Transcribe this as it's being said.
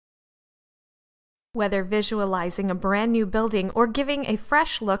Whether visualizing a brand new building or giving a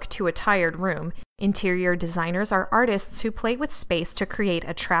fresh look to a tired room, interior designers are artists who play with space to create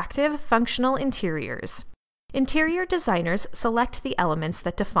attractive, functional interiors. Interior designers select the elements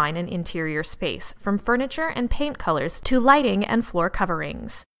that define an interior space, from furniture and paint colors to lighting and floor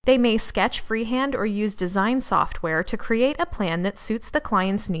coverings. They may sketch freehand or use design software to create a plan that suits the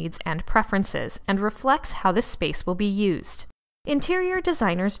client's needs and preferences and reflects how the space will be used. Interior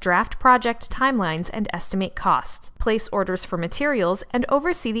designers draft project timelines and estimate costs, place orders for materials, and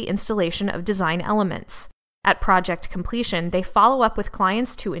oversee the installation of design elements. At project completion, they follow up with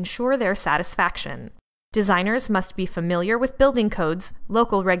clients to ensure their satisfaction. Designers must be familiar with building codes,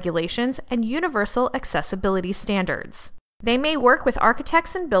 local regulations, and universal accessibility standards. They may work with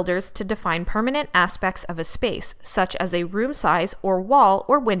architects and builders to define permanent aspects of a space, such as a room size or wall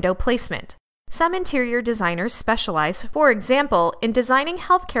or window placement. Some interior designers specialize, for example, in designing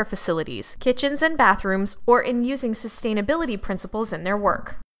healthcare facilities, kitchens and bathrooms, or in using sustainability principles in their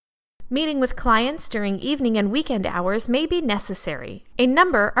work. Meeting with clients during evening and weekend hours may be necessary. A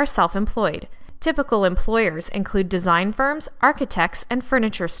number are self-employed. Typical employers include design firms, architects, and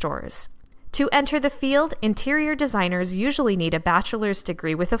furniture stores. To enter the field, interior designers usually need a bachelor's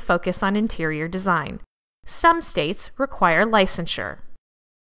degree with a focus on interior design. Some states require licensure.